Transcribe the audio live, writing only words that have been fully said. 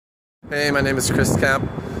Hey, my name is Chris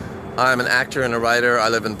Camp. I'm an actor and a writer. I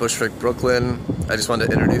live in Bushwick, Brooklyn. I just wanted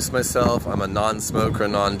to introduce myself. I'm a non-smoker,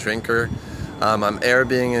 non-drinker. I'm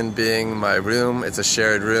Airbnb-ing my room. It's a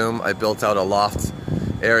shared room. I built out a loft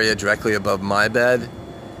area directly above my bed.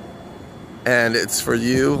 And it's for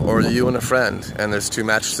you or you and a friend. And there's 2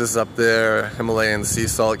 mattresses up there, Himalayan sea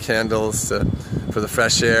salt candles for the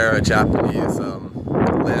fresh air, a Japanese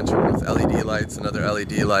lantern with LED lights, another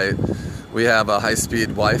LED light. We have a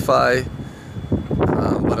high-speed Wi-Fi.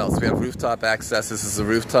 What else? We have rooftop access. This is the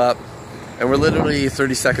rooftop. And we're literally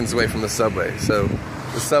 30 seconds away from the subway. So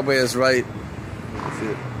the subway is right,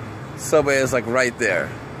 subway is like right there.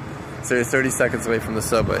 So you're 30 seconds away from the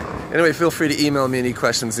subway. Anyway, feel free to email me any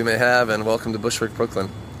questions you may have, and welcome to Bushwick, Brooklyn.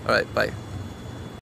 All right, bye.